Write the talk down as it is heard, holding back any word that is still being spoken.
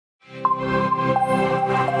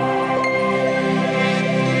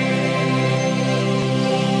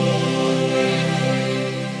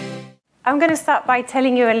I'm going to start by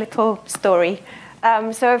telling you a little story.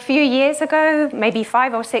 So a few years ago, maybe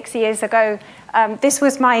 5 or 6 years ago, this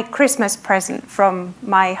was my Christmas present from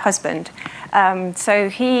my husband. So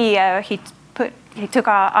he took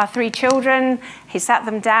our 3 children, he sat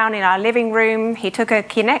them down in our living room, he took a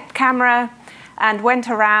Kinect camera and went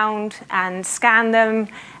around and scanned them,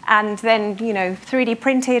 and then, 3D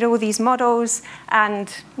printed all these models, and,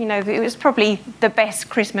 it was probably the best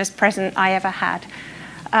Christmas present I ever had.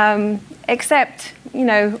 Except,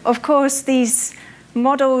 of course, these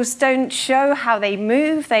models don't show how they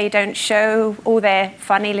move, they don't show all their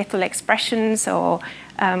funny little expressions or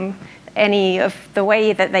any of the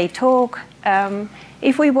way that they talk.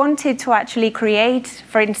 If we wanted to actually create,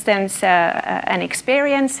 for instance, an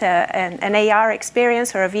experience, an AR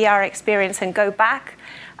experience or a VR experience, and go back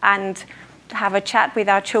and have a chat with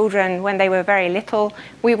our children when they were very little,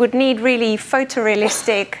 we would need really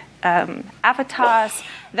photorealistic avatars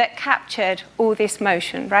that captured all this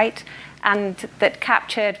motion, right? And that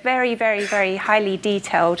captured very, very, very highly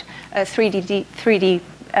detailed 3D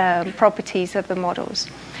properties of the models.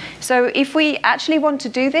 So if we actually want to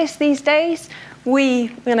do this these days,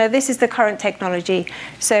 this is the current technology.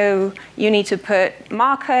 So you need to put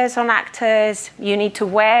markers on actors. You need to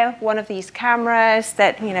wear one of these cameras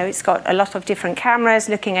that, it's got a lot of different cameras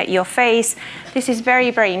looking at your face. This is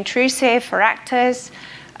very, very intrusive for actors.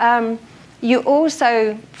 You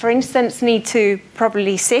also, for instance, need to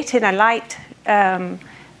probably sit in a light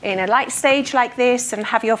stage like this and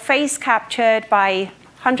have your face captured by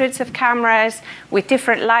hundreds of cameras with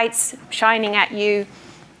different lights shining at you.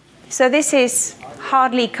 So this is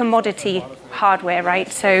hardly commodity hardware,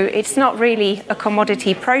 right? So it's not really a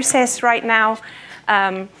commodity process right now.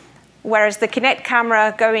 Whereas the Kinect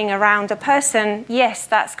camera going around a person, yes,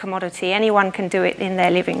 that's commodity. Anyone can do it in their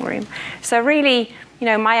living room. So really,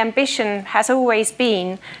 my ambition has always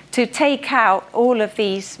been to take out all of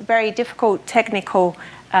these very difficult technical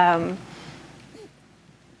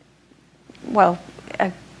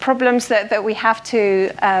problems that we have to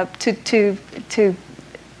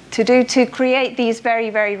create these very,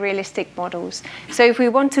 very realistic models. So if we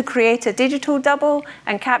want to create a digital double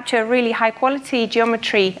and capture really high quality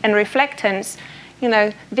geometry and reflectance,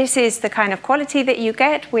 this is the kind of quality that you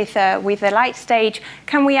get with a light stage.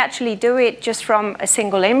 Can we actually do it just from a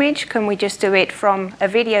single image? Can we just do it from a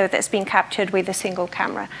video that's been captured with a single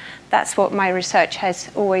camera? That's what my research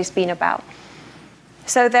has always been about.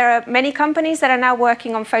 So there are many companies that are now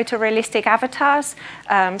working on photorealistic avatars,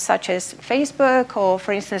 such as Facebook or,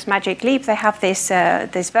 for instance, Magic Leap. They have this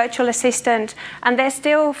virtual assistant, and they're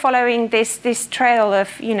still following this trail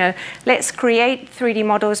of, let's create 3D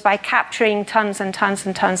models by capturing tons and tons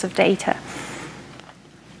and tons of data.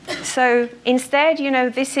 So instead,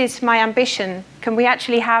 this is my ambition. Can we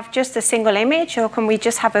actually have just a single image, or can we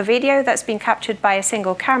just have a video that's been captured by a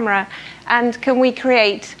single camera? And can we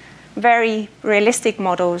create very realistic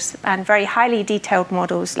models and very highly detailed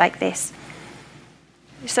models like this?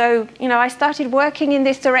 So, I started working in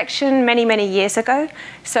this direction many, many years ago.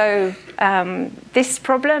 So this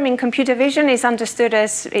problem in computer vision is understood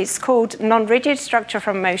as, it's called non-rigid structure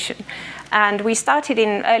from motion. And we started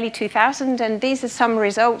in early 2000, and these are some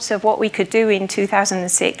results of what we could do in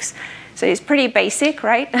 2006. So it's pretty basic,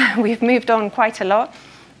 right? We've moved on quite a lot.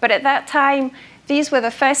 But at that time, these were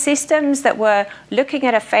the first systems that were looking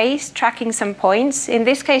at a face, tracking some points. In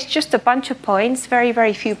this case, just a bunch of points, very,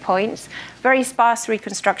 very few points, very sparse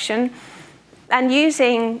reconstruction, and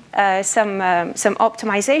using some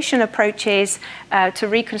optimization approaches to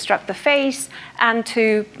reconstruct the face and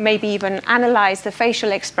to maybe even analyze the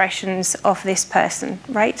facial expressions of this person,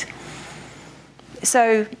 right?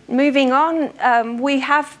 So moving on, we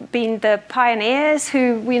have been the pioneers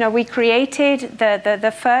who, we created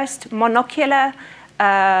the first monocular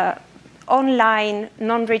online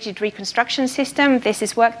non-rigid reconstruction system. This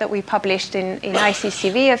is work that we published in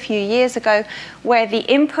ICCV a few years ago, where the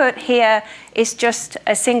input here is just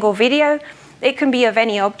a single video. It can be of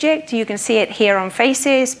any object. You can see it here on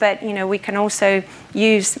faces, but we can also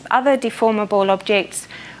use other deformable objects.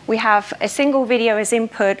 We have a single video as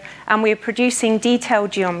input, and we're producing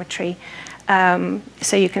detailed geometry.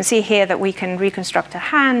 So you can see here that we can reconstruct a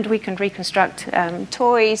hand, we can reconstruct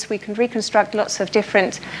toys, we can reconstruct lots of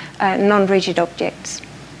different non-rigid objects.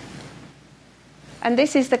 And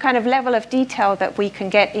this is the kind of level of detail that we can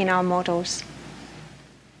get in our models.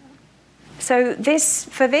 So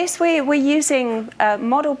for this, we're using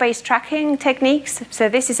model-based tracking techniques. So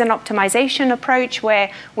this is an optimization approach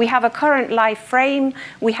where we have a current live frame,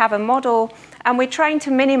 we have a model, And we're trying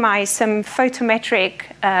to minimize some photometric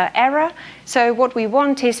error. So what we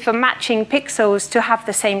want is for matching pixels to have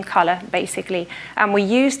the same color, basically. And we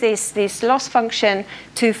use this loss function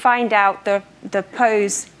to find out the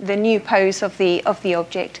new pose of the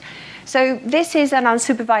object. So this is an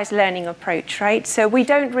unsupervised learning approach, right? So we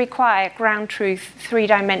don't require ground truth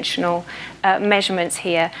three-dimensional measurements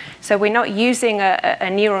here. So we're not using a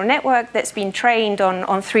neural network that's been trained on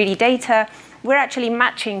 3D data. We're actually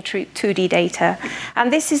matching 2D data.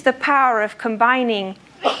 And this is the power of combining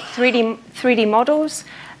 3D models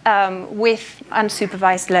with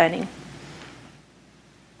unsupervised learning.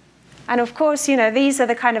 And of course, these are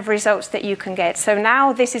the kind of results that you can get. So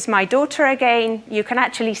now this is my daughter again. You can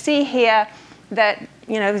actually see here that,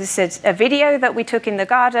 this is a video that we took in the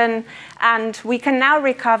garden. And we can now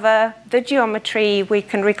recover the geometry. We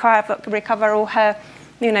can recover all her,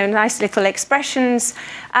 nice little expressions.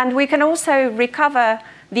 And we can also recover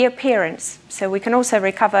the appearance. So we can also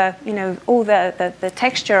recover, all the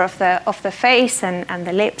texture of the face and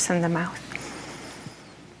the lips and the mouth.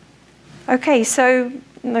 Okay, so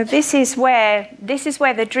this is where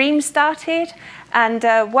the dream started, and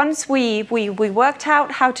once we worked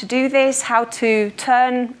out how to do this, how to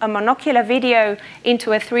turn a monocular video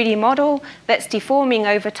into a 3D model that's deforming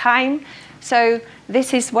over time. So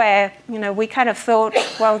this is where we kind of thought,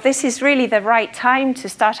 well, this is really the right time to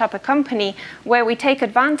start up a company where we take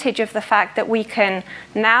advantage of the fact that we can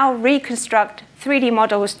now reconstruct 3D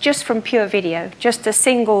models just from pure video, just a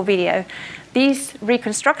single video. These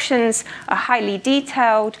reconstructions are highly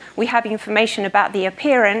detailed. We have information about the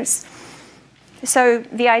appearance. So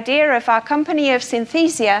the idea of our company of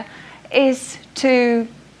Synthesia is to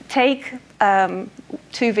take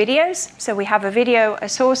 2 videos. So we have a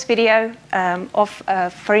source video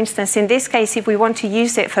for instance, in this case, if we want to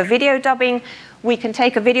use it for video dubbing, we can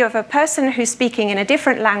take a video of a person who's speaking in a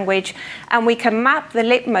different language, and we can map the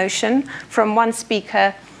lip motion from one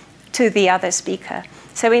speaker to the other speaker.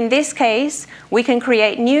 So in this case, we can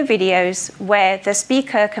create new videos where the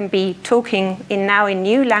speaker can be talking now in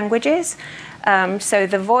new languages. So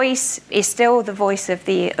the voice is still the voice of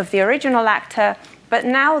the original actor, but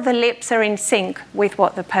now the lips are in sync with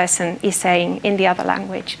what the person is saying in the other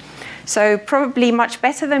language. So probably much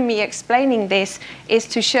better than me explaining this is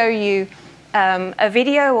to show you a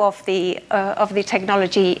video of the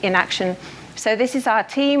technology in action. So this is our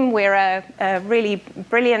team. We're a really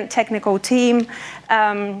brilliant technical team,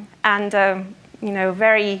 and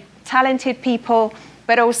very talented people,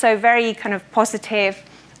 but also very kind of positive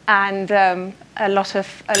and a lot of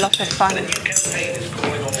fun.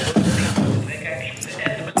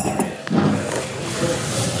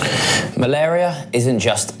 Malaria isn't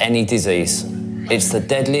just any disease. It's the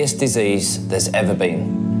deadliest disease there's ever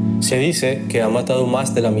been. Se dice que ha matado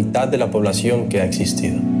más de la mitad de la población que ha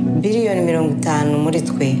existido.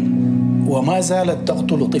 وما زالت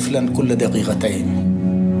تقتل طفلا كل دقيقتين.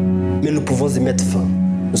 Mais nous pouvons y mettre fin.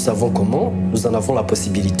 Nous savons comment, nous en avons la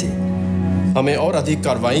possibilité. हमें और अधिक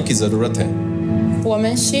कार्रवाई की जरूरत है. 我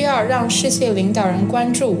们需要让世界领导人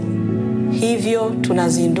关注. Hivyo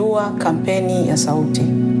tunazindua kampeni ya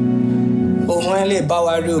sauti.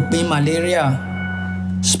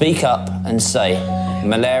 Speak up and say,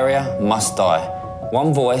 malaria must die.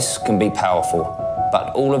 One voice can be powerful,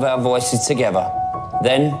 but all of our voices together,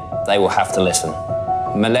 then they will have to listen.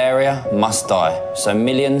 Malaria must die, so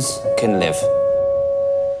millions can live.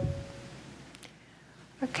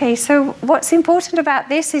 Okay, so what's important about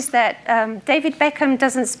this is that David Beckham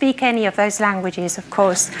doesn't speak any of those languages, of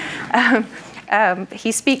course.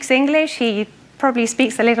 He speaks English, he probably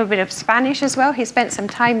speaks a little bit of Spanish as well. He spent some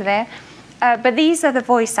time there. But these are the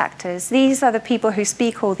voice actors. These are the people who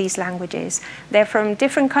speak all these languages. They're from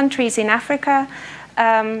different countries in Africa.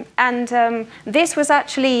 This was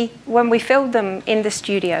actually when we filmed them in the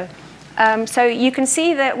studio. So you can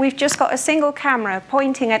see that we've just got a single camera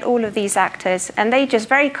pointing at all of these actors, and they just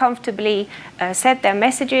very comfortably said their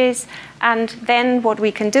messages. And then what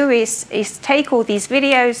we can do is take all these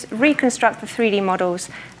videos, reconstruct the 3D models,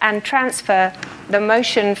 and transfer the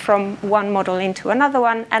motion from one model into another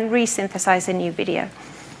one and resynthesize a new video.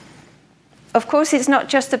 Of course, it's not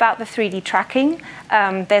just about the 3D tracking.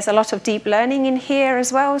 There's a lot of deep learning in here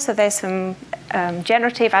as well. So there's some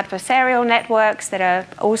generative adversarial networks that are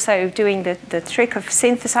also doing the trick of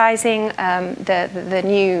synthesizing the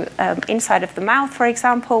new inside of the mouth, for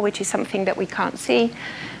example, which is something that we can't see.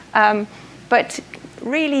 But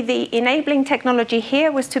really, the enabling technology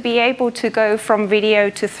here was to be able to go from video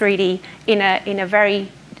to 3D in a very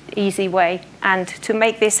easy way, and to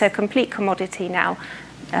make this a complete commodity now.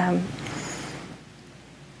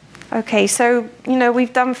 Okay, so,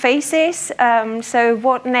 we've done faces. So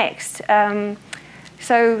what next?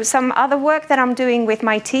 So some other work that I'm doing with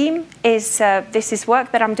my team is, this is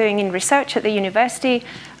work that I'm doing in research at the university.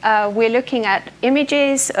 We're looking at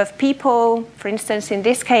images of people. For instance, in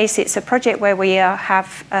this case, it's a project where we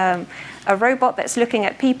have a robot that's looking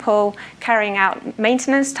at people carrying out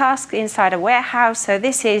maintenance tasks inside a warehouse. So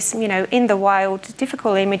this is, in the wild,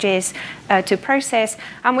 difficult images to process.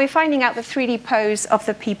 And we're finding out the 3D pose of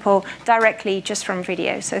the people directly just from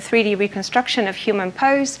video. So 3D reconstruction of human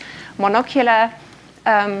pose, monocular.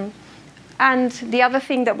 And the other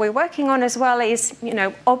thing that we're working on as well is,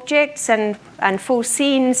 objects and full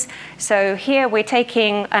scenes. So here we're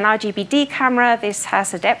taking an RGBD camera. This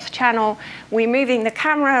has a depth channel. We're moving the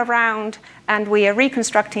camera around, and we are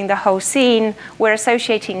reconstructing the whole scene. We're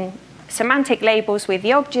associating semantic labels with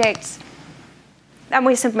the objects, and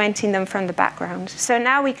we're segmenting them from the background. So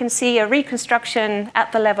now we can see a reconstruction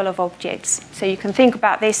at the level of objects. So you can think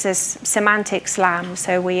about this as semantic SLAM.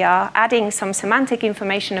 So we are adding some semantic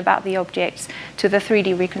information about the objects to the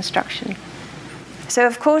 3D reconstruction. So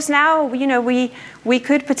of course now, we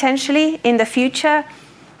could potentially, in the future,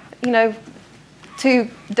 the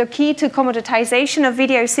key to commoditization of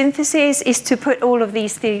video synthesis is to put all of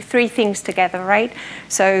these three things together, right?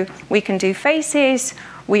 So we can do faces.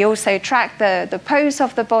 We also track the pose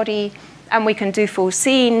of the body, and we can do full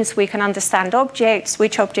scenes. We can understand objects,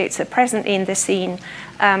 which objects are present in the scene.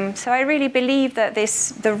 So I really believe that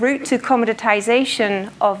the route to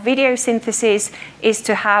commoditization of video synthesis is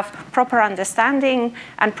to have proper understanding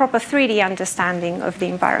and proper 3D understanding of the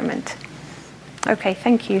environment. Okay,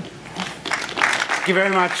 thank you. Thank you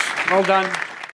very much. Well done.